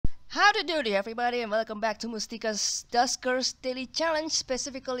How to do it, everybody, and welcome back to Mustika's Duskers Daily Challenge,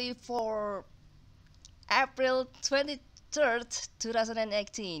 specifically for April 23rd,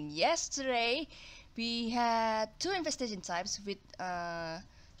 2018. Yesterday, we had two infestation types with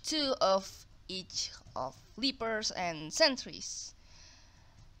two of each of leapers and sentries.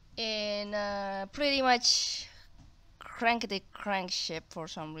 In pretty much crankety crank ship for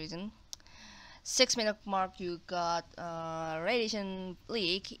some reason. 6 minute mark, you got radiation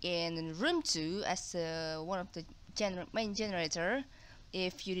leak in room 2 as one of the main generator.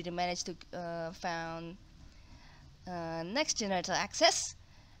 If you didn't manage to found next generator access,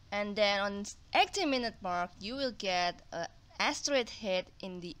 and then on 18 minute mark, you will get asteroid hit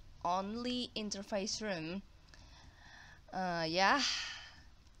in the only interface room. Yeah,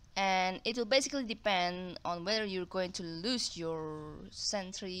 and it will basically depend on whether you're going to lose your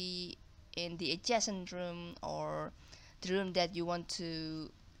sentry in the adjacent room or the room that you want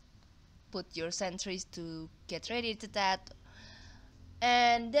to put your sentries to get ready to that.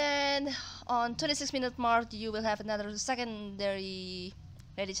 And then on 26 minute mark, you will have another secondary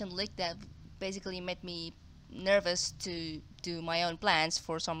radiation leak that basically made me nervous to do my own plans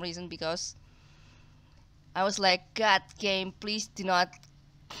for some reason, because I was like, God, game, please do not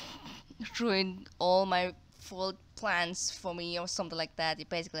ruin all my full plans for me or something like that.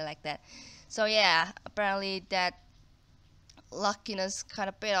 Basically like that. So yeah, apparently that luckiness kind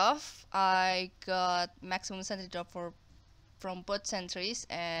of paid off. I got maximum sentry drop from both sentries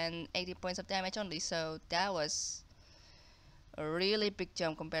and 80 points of damage only, so that was a really big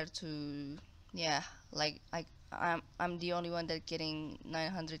jump compared to, yeah, like I'm the only one that getting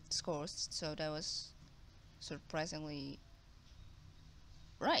 900 scores, so that was surprisingly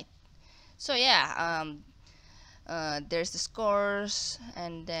right. So yeah, there's the scores,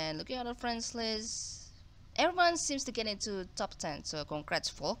 and then looking at our friends list, everyone seems to get into top 10, so congrats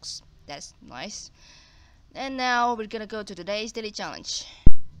folks, that's nice. And now we're gonna go to today's daily challenge.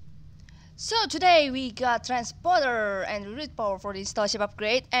 So today we got transporter and root power for the starship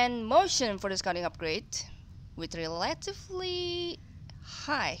upgrade and motion for the scouting upgrade with relatively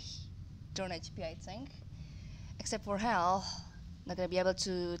high drone HP, I think, except for Hell, not gonna be able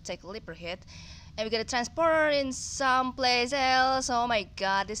to take a leaper hit. And we got a transporter in some place else. Oh my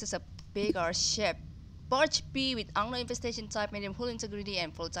god, this is a bigger ship. Barge B with unknown infestation type, medium hull integrity,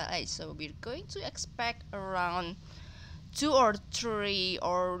 and volatile age. So we're going to expect around 2 or 3,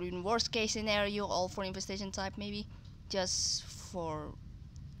 or in worst case scenario, all 4 infestation type maybe, just for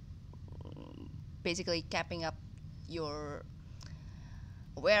basically capping up your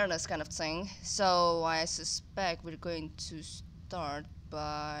awareness kind of thing. So I suspect we're going to start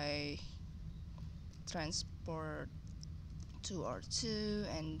by transport 2 or 2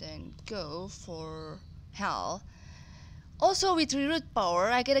 and then go for Hell. Also with reroute power,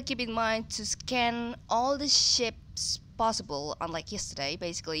 I gotta keep in mind to scan all the ships possible, unlike yesterday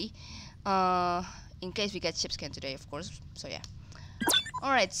basically, in case we get ship scan today, of course. So yeah.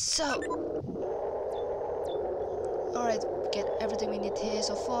 Alright, get everything we need here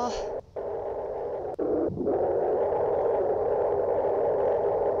so far.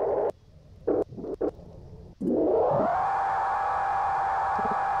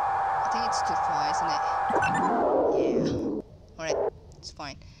 I think it's too far, isn't it? Yeah. Alright, it's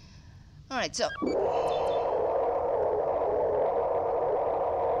fine. Alright, so Alright.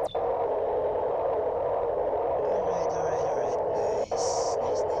 Nice.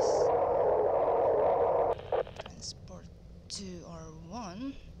 Transport 2 or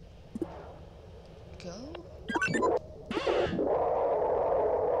 1. Go.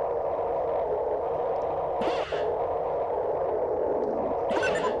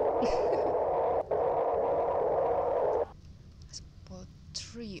 Spot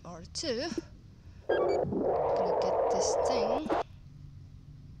 3 or 2. Gonna get this thing.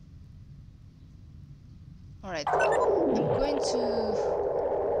 Alright, I'm going to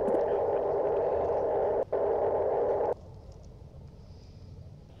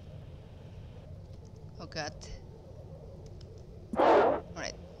oh god.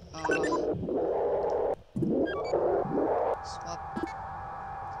 Alright, swap.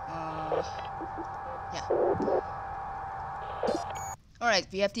 Yeah. Alright,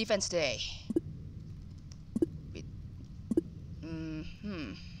 we have defense today.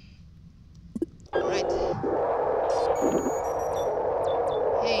 Alright.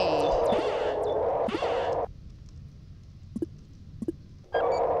 Hey.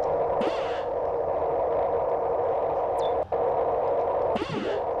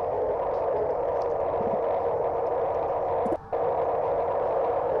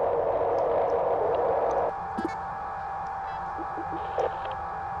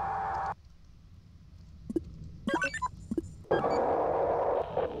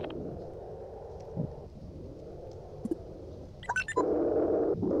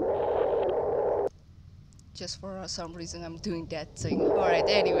 Just for some reason I'm doing that thing. Alright,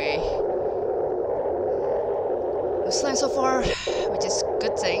 anyway. No slime so far, which is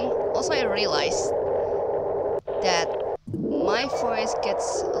good thing. Also I realized that my voice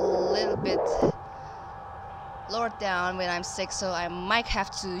gets a little bit lowered down when I'm sick, so I might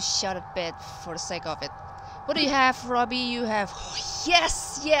have to shout a bit for the sake of it. What do you have, Robbie? You have... Oh,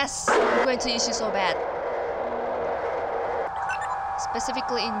 yes! Yes! I'm going to use you so bad.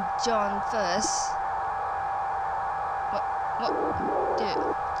 Specifically in John first. What? Dude.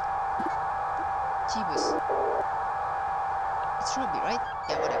 Jeebus. It's Robbie, right?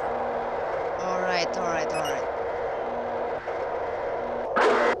 Yeah, whatever. Alright.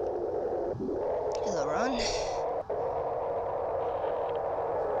 Hello, Ron.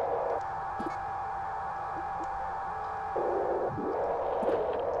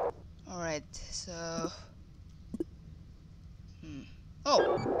 Alright, so... Oh!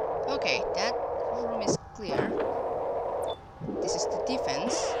 Okay, that room is clear. This is the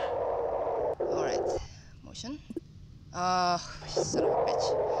defense. Alright, motion. Son of a bitch.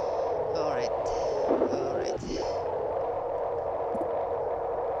 Alright.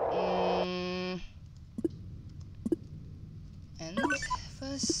 And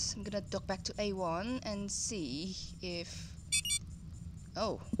first, I'm gonna dock back to A1 and see if...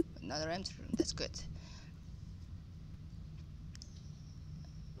 Oh, another empty room. That's good.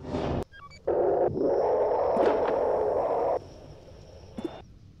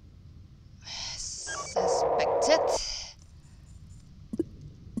 Suspected.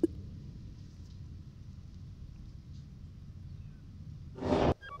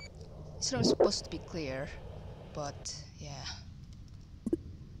 This room is supposed to be clear, but yeah.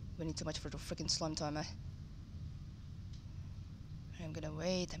 We need too much for the freaking slime timer. I'm gonna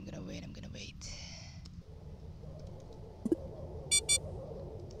wait.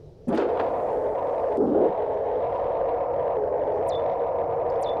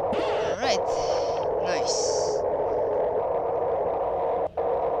 Alright. Nice.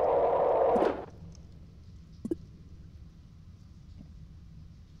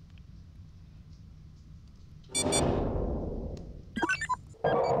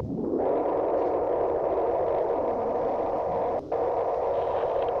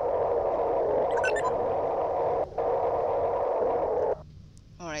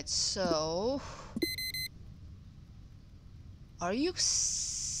 Alright, so... Are you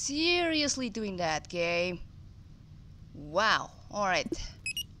seriously doing that, game? Wow, alright.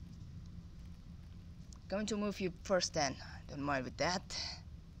 Going to move you first then. Don't mind with that.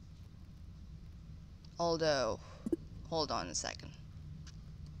 Although, hold on a second.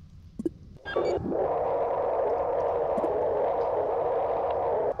 I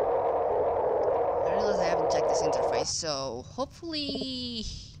realize I haven't checked this interface, so hopefully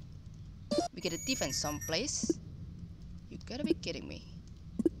we get a defense someplace. You gotta be kidding me.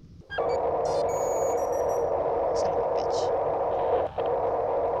 Son of a bitch.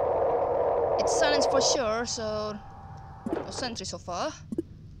 It's silence for sure, so no sentry so far.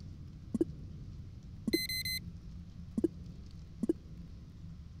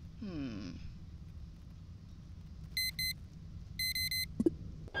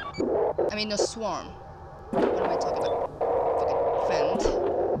 I mean, no swarm. What am I talking about? Fucking fend.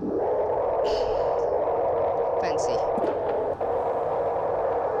 Fancy.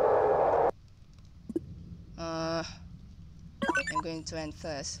 I'm going to end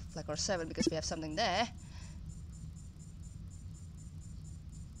first. Flag or 7 because we have something there.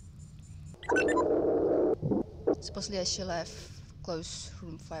 Supposedly I should have closed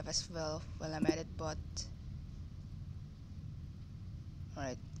room 5 as well while I'm at it, but...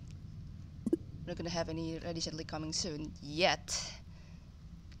 Alright. We're not gonna have any radiantly coming soon yet.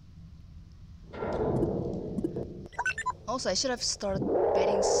 Also, I should have started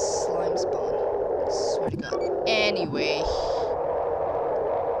betting slime spawn. I swear to God. Anyway,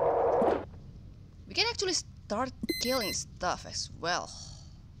 we can actually start killing stuff as well.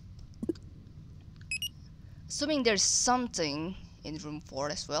 Assuming there's something in room 4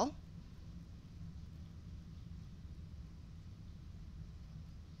 as well.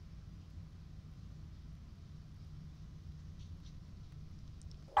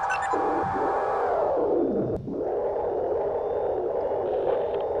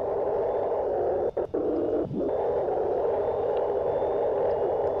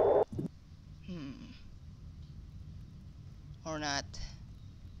 Or not.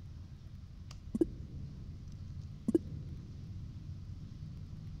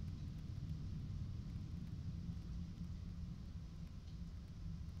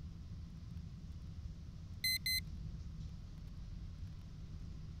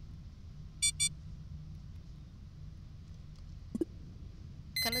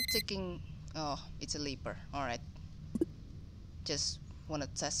 Taking... Oh, it's a leaper. Alright. Just wanna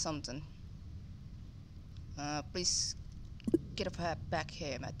test something. Please get back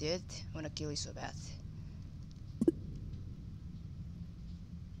here, my dude. I wanna kill you so bad.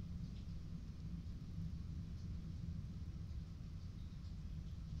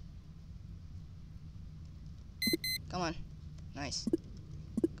 Come on. Nice.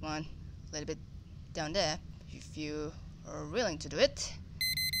 Come on. A little bit down there. If you are willing to do it.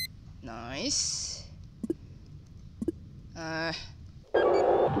 Nice. Alright.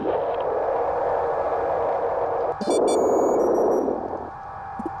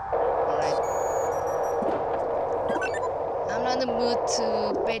 I'm not in the mood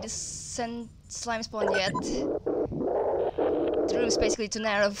to pay this slime spawn yet. The room is basically too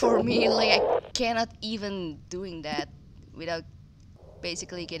narrow for me. Like, I cannot even doing that without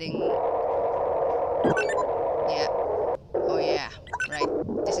basically getting... Yeah. Oh yeah. Right.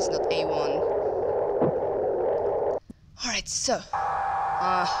 This is not A1. Alright, so...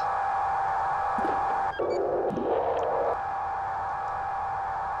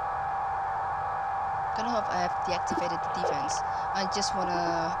 Kind of hope I have deactivated the defense. I just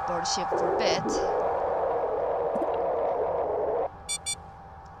wanna board the ship for a bit.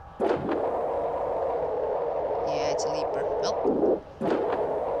 Yeah, it's a leaper. Well.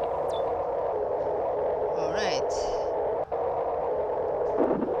 Alright.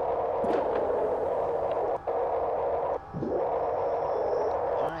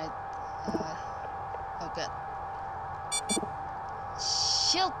 Alright. Oh god.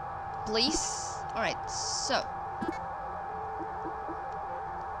 Shield, please. Alright, so.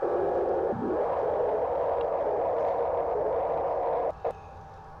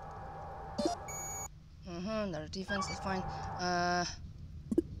 Another defense, that's fine.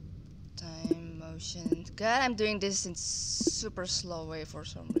 Time, motion. God, I'm doing this in super slow way for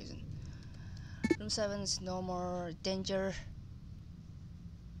some reason. Room 7 is no more danger.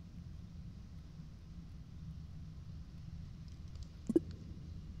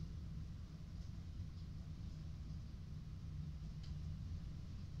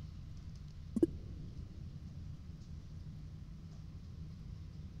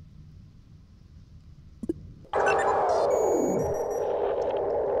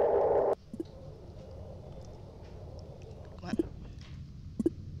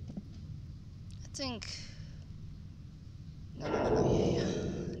 No, yeah.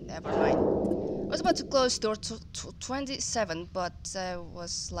 Never mind. I was about to close door to 27, but I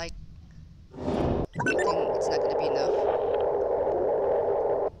was like, I think it's not gonna be enough.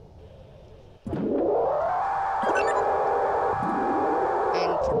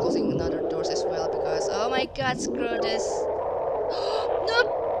 And for closing another doors as well, because oh my god, screw this.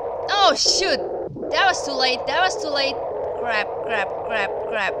 Nope. Oh shoot! That was too late. That was too late. Crap.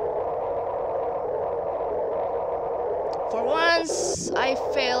 For once, I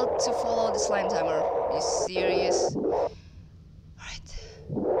failed to follow the slime timer. Are you serious? Alright.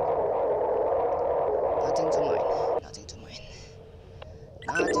 Nothing to mine.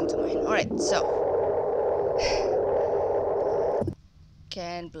 Alright, so.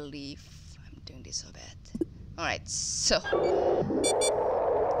 Can't believe I'm doing this so bad. Alright, so.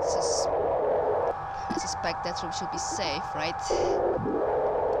 I suspect that room should be safe, right?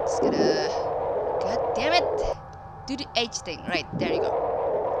 Just gotta... God damn it! Do the H thing. Right, there you go.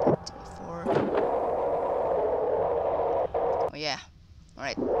 2, 4. Oh yeah.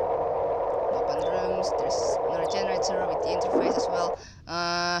 Alright. Open the rooms. There's another generator with the interface as well.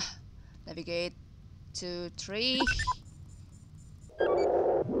 Navigate 2, 3.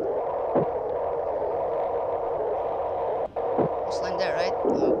 Slime there, right?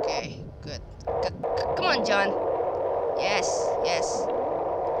 Okay, good. Come on, John. Yes.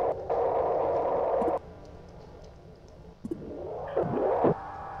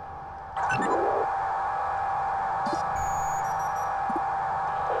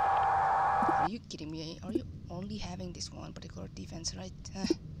 Are you kidding me? Are you only having this one particular defense, right?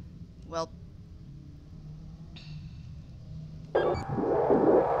 Well.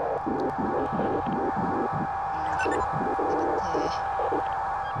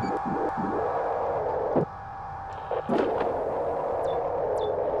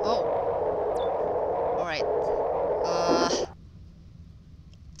 Oh. Alright.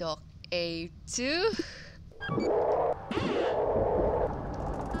 Dock A2.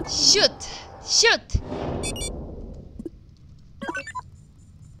 Shoot!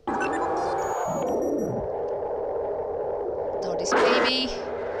 Throw this baby.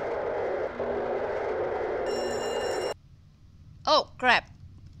 Oh crap!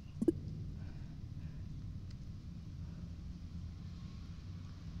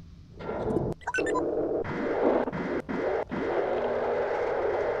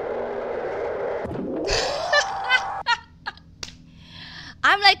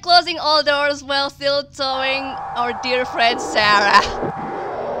 closing all doors while still towing our dear friend Sarah.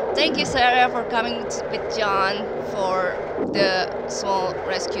 Thank you, Sarah, for coming with John for the small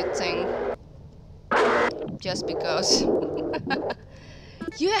rescue thing. Just because.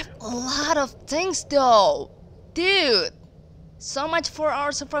 You have a lot of things though, dude. So much for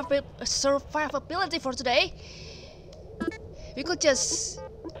our survivability for today. We could just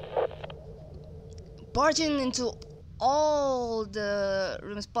barge into all the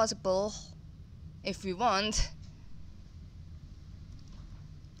rooms possible if we want.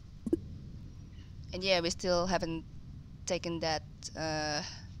 And yeah, we still haven't taken that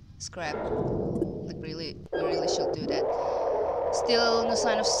scrap. Like we really should do that. Still no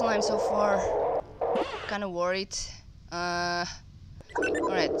sign of slime so far. Kinda worried.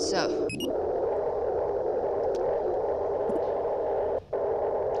 Alright, so.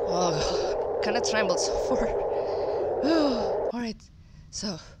 Oh, kinda trembled so far. Alright,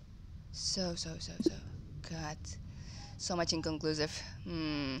 so. God. So much inconclusive.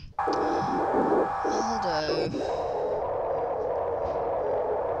 Although.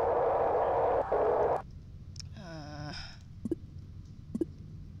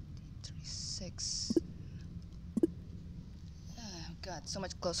 36. God, so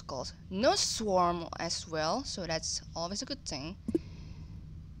much close calls. No swarm as well, so that's always a good thing.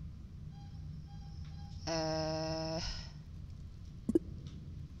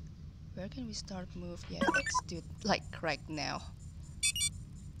 Where can we start move? Yeah, let's do it like right now.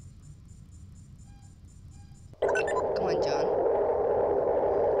 Come on, John.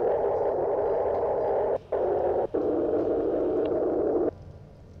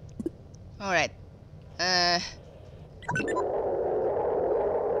 Alright.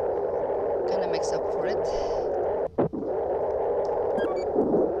 Kinda makes up for it.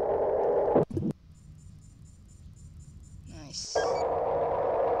 Nice.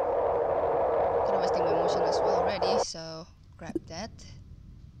 Kinda wasting my motion as well already, so grab that.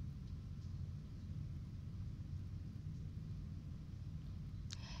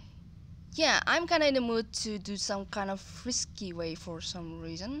 Yeah, I'm kinda in the mood to do some kind of risky way for some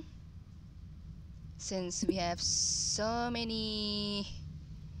reason. Since we have so many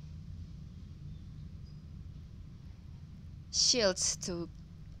shields to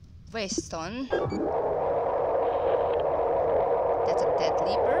waste on. That's a dead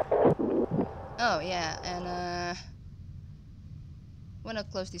leaper. Oh yeah, and we're not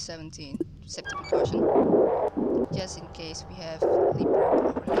close to 17. Safety precaution. Just in case we have leaper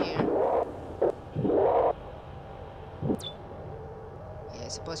over here. Yeah, I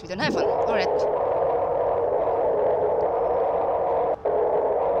suppose we don't have one. Alright.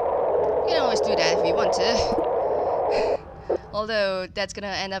 We can always do that if we want to. Although that's gonna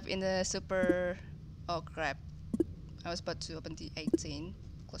end up in the super... Oh crap. I was about to open the 18.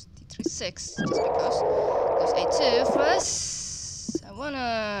 Close the 36 just because. Close A2 first. I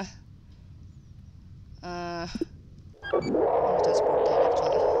wanna transport that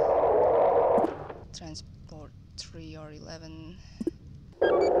actually. Transport 3 or 11.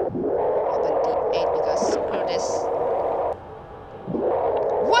 Open the 8 because screw this.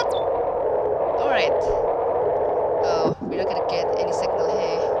 What? Alright. Oh, we're not gonna get any signal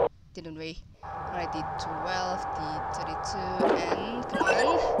here, didn't we? Alright, the 12, the 32, and come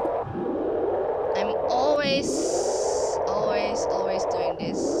on. I'm always doing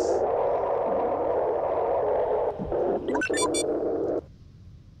this.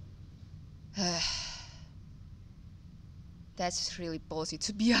 That's really ballsy,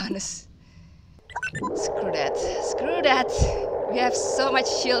 to be honest. Screw that. Screw that. We have so much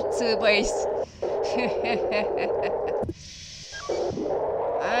shield to waste.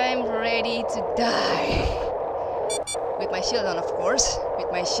 I'm ready to die. With my shield on, of course.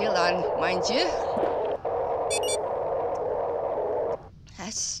 With my shield on, mind you.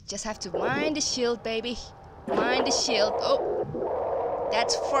 I just have to mind the shield, baby. Mind the shield. Oh,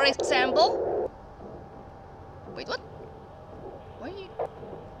 that's for example. Wait, what? Why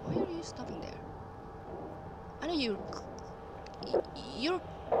are you stopping there? I know you're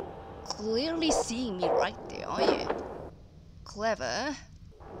clearly seeing me right there, are you? Clever.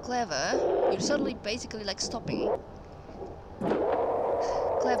 You're suddenly basically like stopping.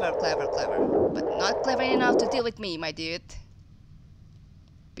 Clever. But not clever enough to deal with me, my dude.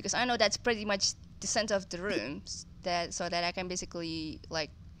 Because I know that's pretty much the center of the room, so that I can basically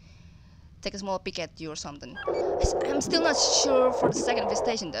like take a small peek at you or something. I'm still not sure for the second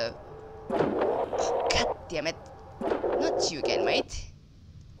infestation though. Oh, god damn it. Not you again, mate.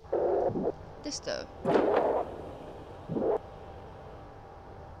 This though.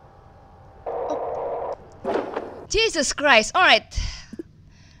 Oh. Jesus Christ, alright.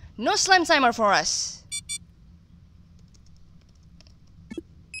 No slime timer for us.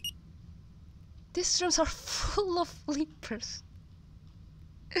 These rooms are full of leapers.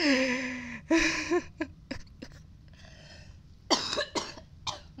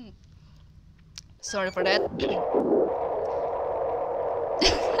 Sorry for that.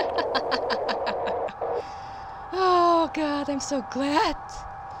 Oh god, I'm so glad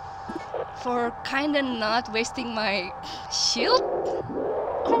for kinda not wasting my shield.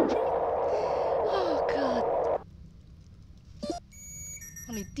 Oh god.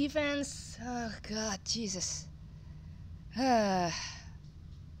 Only defense. Oh god, Jesus.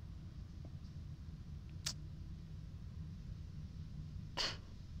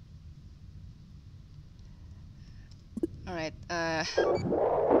 Alright, I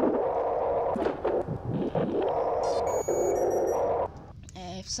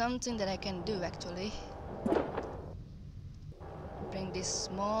have something that I can do actually. Bring this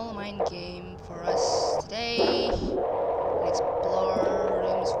small mind game for us today. Explore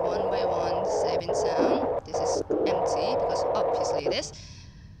rooms one by one, saving sound. This is empty because obviously it is.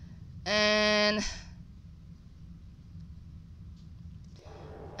 And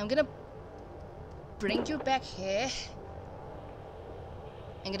I'm gonna bring you back here.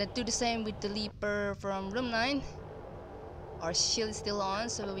 I'm gonna do the same with the leaper from room 9. Our shield is still on,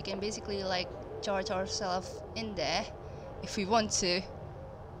 so we can basically like charge ourselves in there if we want to.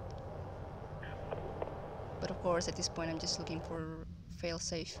 But of course at this point I'm just looking for fail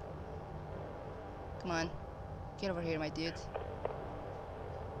safe. Come on, get over here my dude.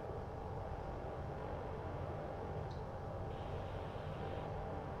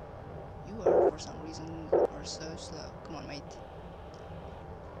 You are for some reason are so slow. Come on mate.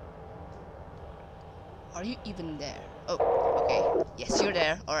 Are you even there? Oh, okay. Yes, you're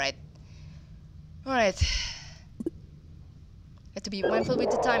there. Alright. Alright. Have to be mindful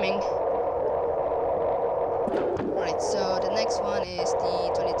with the timing. Alright, so the next one is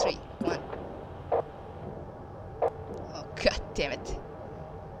the 23. Come on. Oh, god damn it.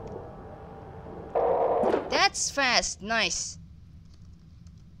 That's fast. Nice.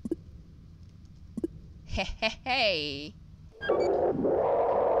 Hey.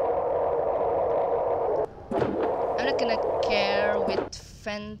 I'm not gonna care with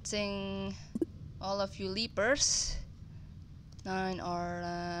venting all of you leapers. 9 or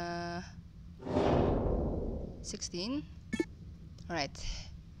 16. Alright.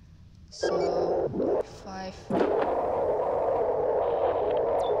 So 5.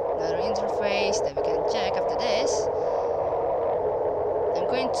 Another interface that we can check after this. I'm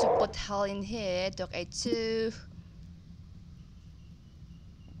going to put Hal in here, Dock A2.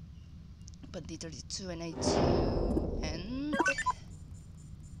 But D32 and A2 and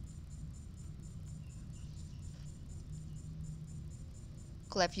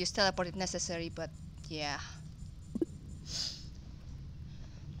could have used teleport if necessary, but yeah.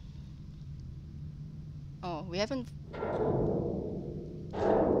 Oh, we haven't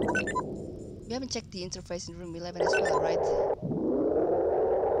checked the interface in room 11 as well, right?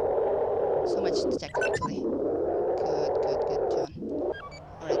 So much to check actually. Good, John.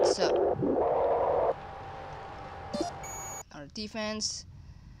 Alright, so our defense.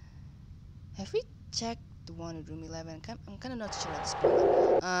 Have we checked the one in room 11? I'm kind of not sure at this point.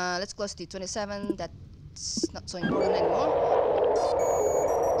 Let's close the 27. That's not so important anymore.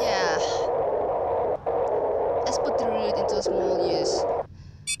 Yeah. Let's put the reroute into small use.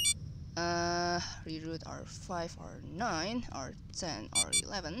 Reroute R5, R9, R10,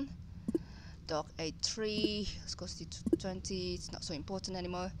 R11. Dock A3. Let's close the 20. It's not so important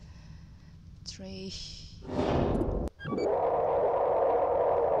anymore. 3.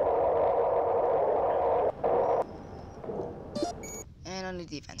 And only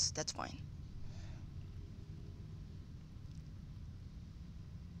defense, that's fine.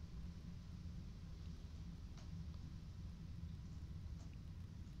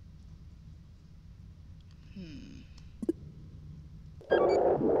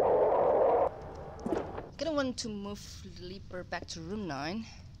 Gonna want to move the leaper back to room 9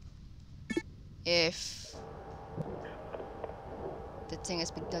 if the thing has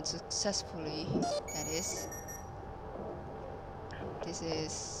been done successfully, that is. This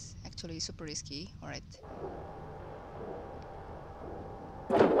is actually super risky. Alright.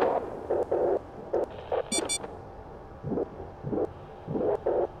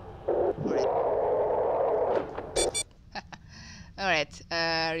 Alright,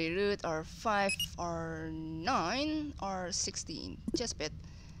 reroute R5, R9, R16. Just bit.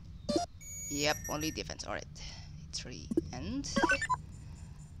 Yep, only defense. Alright. 3 and.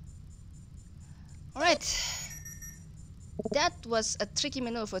 Alright. That was a tricky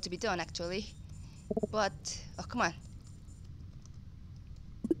maneuver to be done actually. But, oh come on.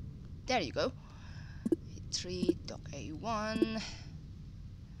 There you go. 3, dock A1.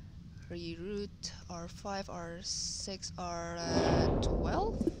 Reroute R5, R6,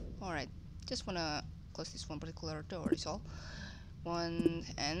 R12. Alright, just wanna close this one particular door is all. One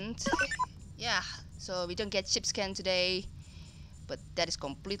and yeah, so we don't get ship scan today, but that is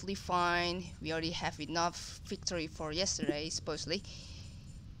completely fine. We already have enough victory for yesterday, supposedly.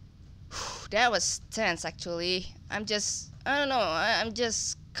 That was tense actually. I don't know, I'm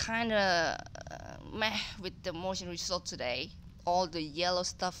just kinda meh with the motion result today. All the yellow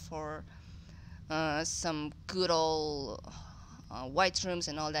stuff for some good old white rooms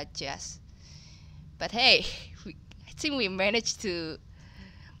and all that jazz. But hey, I think we managed to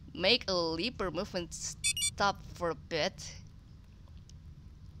make a leaper movement stop for a bit.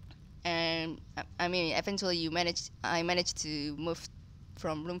 And I mean, eventually I managed to move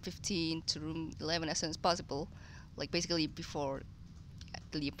from room 15 to room 11 as soon as possible, like basically before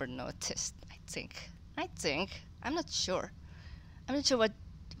the leaper noticed. I think I'm not sure. I'm not sure what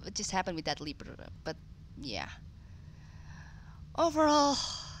just happened with that leaper, but yeah. Overall,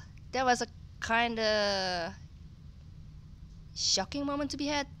 that was a kinda shocking moment to be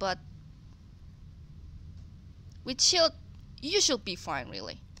had, but with shield, you should be fine,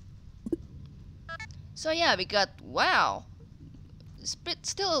 really. So yeah, we got, wow,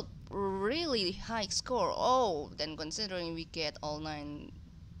 still really high score. Oh, then considering we get all 9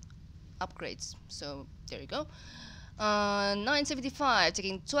 upgrades, so there you go. 975,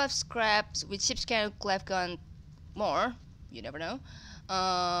 taking 12 scraps with ship scan could have gone more, you never know.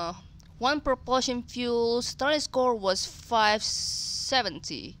 1 propulsion fuel, starting score was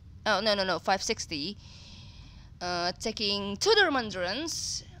 570. Oh, no, 560. Taking 2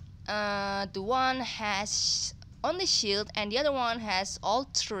 Durmandrons. The one has only shield and the other one has all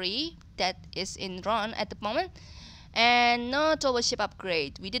 3 that is in run at the moment. And no turbo ship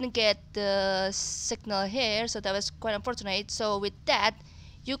upgrade. We didn't get the signal here, so that was quite unfortunate. So with that,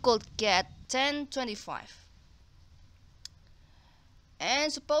 you could get 1025.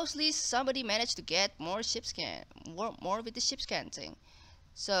 And supposedly somebody managed to get more ship scan, more with the ship scan thing.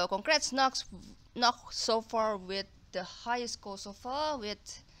 So congrats Nox so far with the highest score so far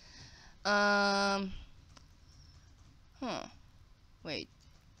with wait,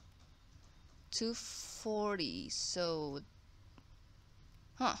 240. So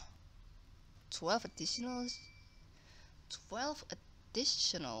 12 additional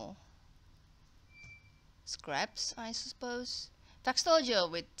scraps, I suppose. Faxtologia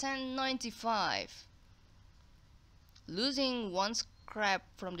with 1095. Losing 1 scrap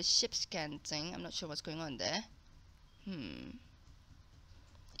from the ship scan thing. I'm not sure what's going on there.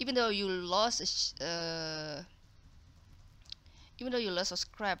 Even though you lost a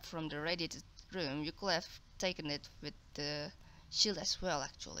scrap from the radiated room, you could have taken it with the shield as well,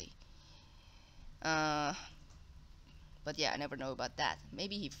 actually. But yeah, I never know about that.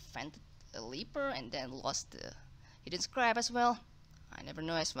 Maybe he fainted a leaper and then lost the hidden scrap as well. I never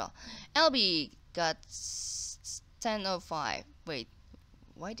know as well. LB got 1005. Wait,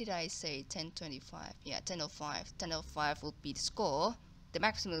 why did I say 1025? Yeah, 1005. 1005 will be the score, the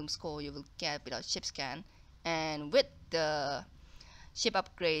maximum score you will get without ship scan, and with the ship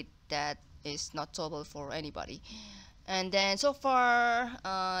upgrade that is not towable for anybody. And then so far,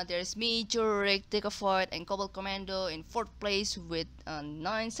 there's me, Jurek, Decafoid, and Cobalt Commando in 4th place with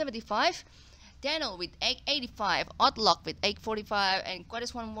 975. Daniel with 885, Outlook with 845, and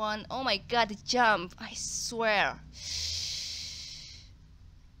Quadis11, oh my god, the jump, I swear,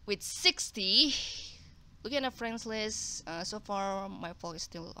 with 60. Looking at the friends list, so far my fault is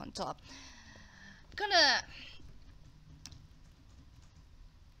still on top.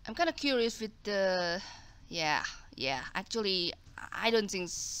 I'm kinda curious with the, yeah, actually I don't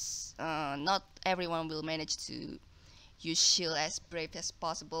think not everyone will manage to use shield as brave as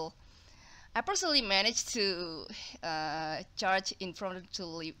possible. I personally managed to charge in front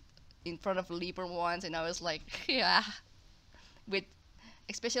of Leaper once, and I was like, yeah,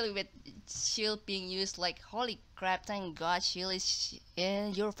 especially with shield being used, like, holy crap, thank god shield is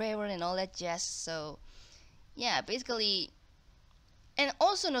in your favor and all that jazz. So yeah, basically, and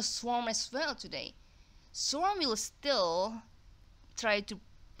also no swarm as well today. Swarm will still try to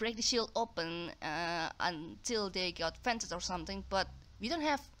break the shield open until they got fences or something, but we don't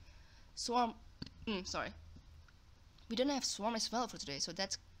have swarm. We don't have swarm as well for today, so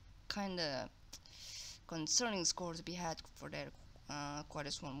that's kinda concerning score to be had for that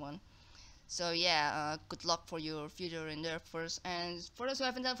Quarters 1-1. So yeah, good luck for your future endeavors, and for those who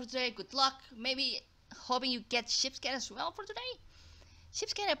haven't done for today, good luck. Maybe hoping you get shipscan as well for today.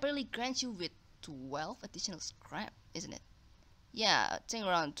 Shipscan apparently grants you with 12 additional scrap, isn't it? Yeah, I think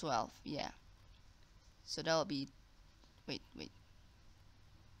around 12. Yeah. So that'll be. Wait.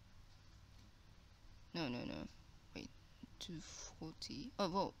 No. Wait. 240. Oh,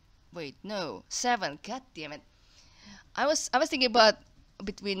 whoa. Wait, no. 7. God damn it. I was thinking about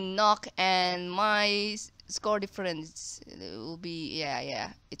between knock and my score difference. It will be,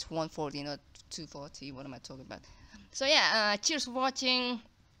 yeah. It's 140, not 240. What am I talking about? So yeah, cheers for watching,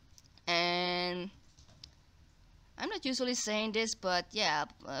 and I'm not usually saying this, but yeah,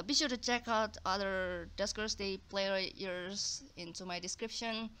 be sure to check out other Duskers Day players into my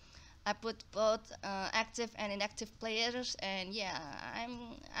description. I put both active and inactive players, and yeah,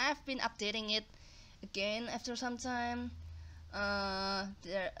 I've been updating it again after some time.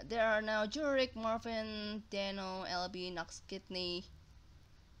 There are now Jurek, Marvin, Dano, LB, Nox Kidney.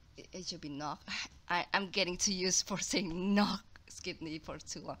 It should be Knock. I'm getting too used for saying Knock Kidney for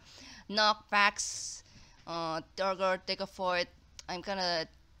too long. Knock, Pax, Durgar, Take a Void. I'm kinda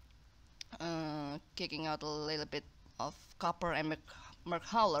kicking out a little bit of Copper and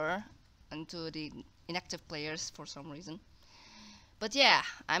Merkhauler into the inactive players for some reason. But yeah,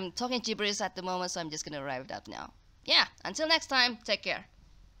 I'm talking gibberish at the moment, so I'm just gonna wrap it up now. Yeah, until next time, take care.